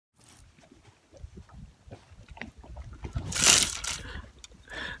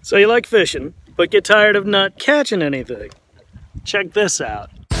So you like fishing, but get tired of not catching anything. Check this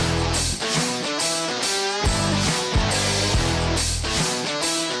out.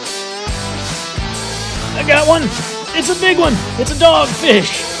 I got one. It's a big one. It's a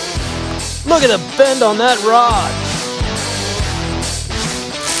dogfish. Look at the bend on that rod.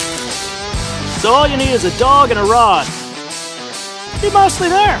 So all you need is a dog and a rod. Be mostly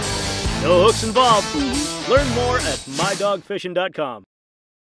there. No hooks involved. Learn more at mydogfishing.com.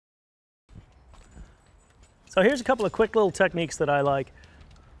 So here's a couple of quick little techniques that I like.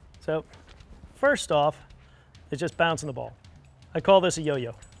 So first off is just bouncing the ball. I call this a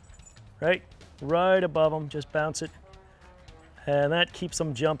yo-yo, right? Right above them, just bounce it. And that keeps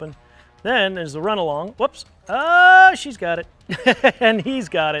them jumping. Then there's the run along. Whoops. Ah, she's got it. And he's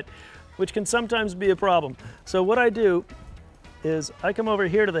got it, which can sometimes be a problem. So what I do is I come over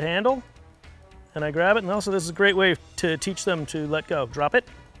here to the handle and I grab it. And also this is a great way to teach them to let go. Drop it,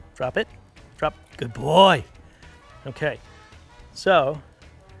 drop it, drop. Good boy. Okay, so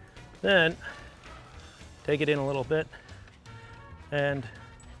then take it in a little bit and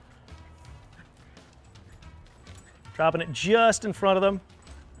dropping it just in front of them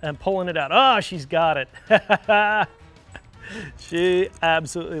and pulling it out. Oh, she's got it. She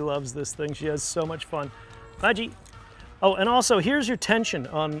absolutely loves this thing. She has so much fun. Maggie. Oh, and also here's your tension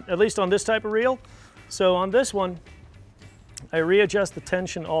on, at least on this type of reel. So on this one, I readjust the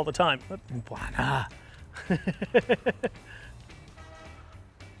tension all the time.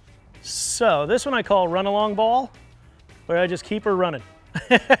 So this one I call run along ball, where I just keep her running.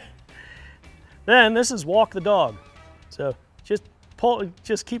 Then this is walk the dog. So just pull,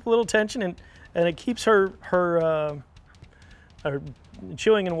 just keep a little tension and it keeps her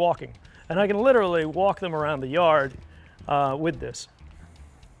chewing and walking. And I can literally walk them around the yard with this,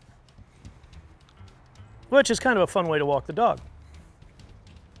 which is kind of a fun way to walk the dog.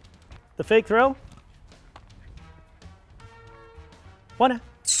 The fake throw. One.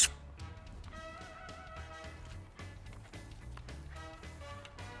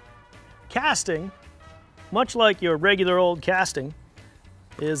 Casting, much like your regular old casting,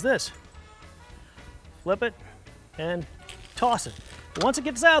 is this. Flip it and toss it. Once it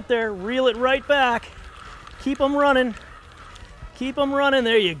gets out there, reel it right back. Keep them running. Keep them running.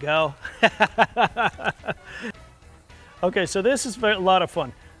 There you go. Okay, so this is a lot of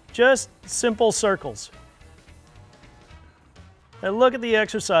fun. Just simple circles. And look at the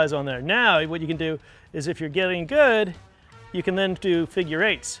exercise on there. Now what you can do is, if you're getting good, you can then do figure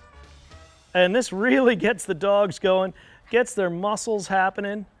eights. And this really gets the dogs going, gets their muscles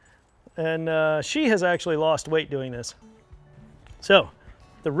happening. And she has actually lost weight doing this. So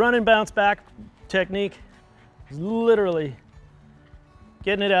the run and bounce back technique is literally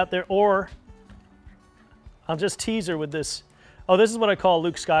getting it out there, or I'll just tease her with this. Oh, this is what I call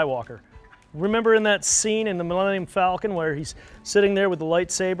Luke Skywalker. Remember in that scene in the Millennium Falcon where he's sitting there with the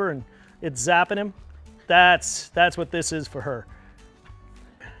lightsaber and it's zapping him? That's what this is for her.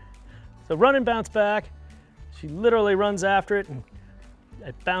 So run and bounce back. She literally runs after it and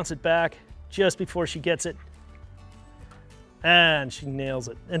I bounce it back just before she gets it. And she nails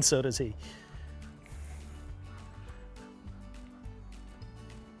it, and so does he.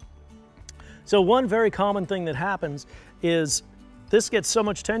 So one very common thing that happens is this gets so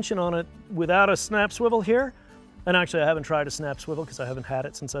much tension on it without a snap swivel here. And actually I haven't tried a snap swivel because I haven't had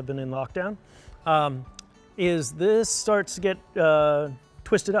it since I've been in lockdown. Is this starts to get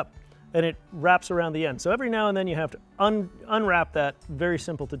twisted up and it wraps around the end. So every now and then you have to unwrap that, very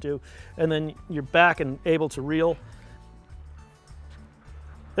simple to do, and then you're back and able to reel.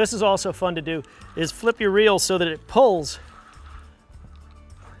 This is also fun to do, is flip your reel so that it pulls.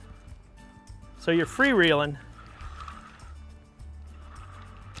 So you're free reeling,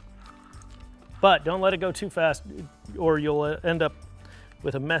 but don't let it go too fast or you'll end up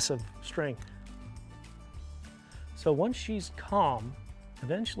with a mess of string. So once she's calm,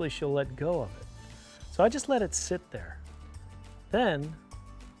 eventually she'll let go of it. So I just let it sit there. Then,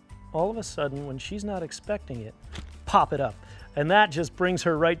 all of a sudden, when she's not expecting it, pop it up. And that just brings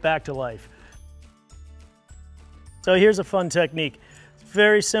her right back to life. So here's a fun technique. It's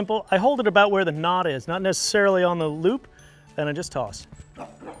very simple. I hold it about where the knot is, not necessarily on the loop, and I just toss.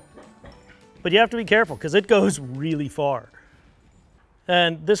 But you have to be careful because it goes really far.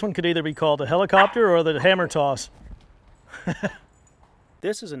 And this one could either be called a helicopter or the hammer toss.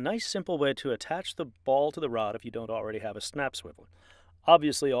 This is a nice simple way to attach the ball to the rod if you don't already have a snap swivel.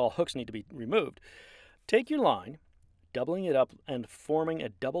 Obviously all hooks need to be removed. Take your line, doubling it up and forming a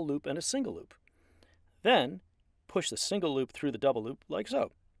double loop and a single loop. Then push the single loop through the double loop like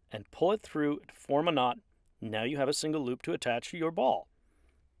so, and pull it through to form a knot. Now you have a single loop to attach to your ball.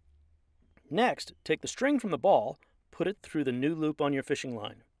 Next, take the string from the ball, put it through the new loop on your fishing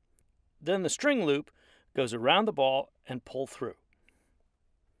line. Then the string loop goes around the ball and pull through.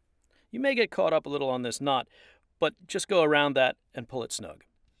 You may get caught up a little on this knot, but just go around that and pull it snug.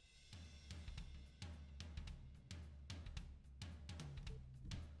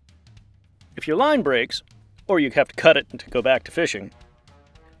 If your line breaks, or you have to cut it to go back to fishing,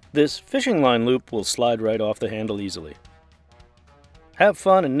 this fishing line loop will slide right off the handle easily. Have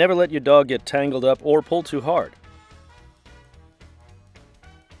fun and never let your dog get tangled up or pull too hard.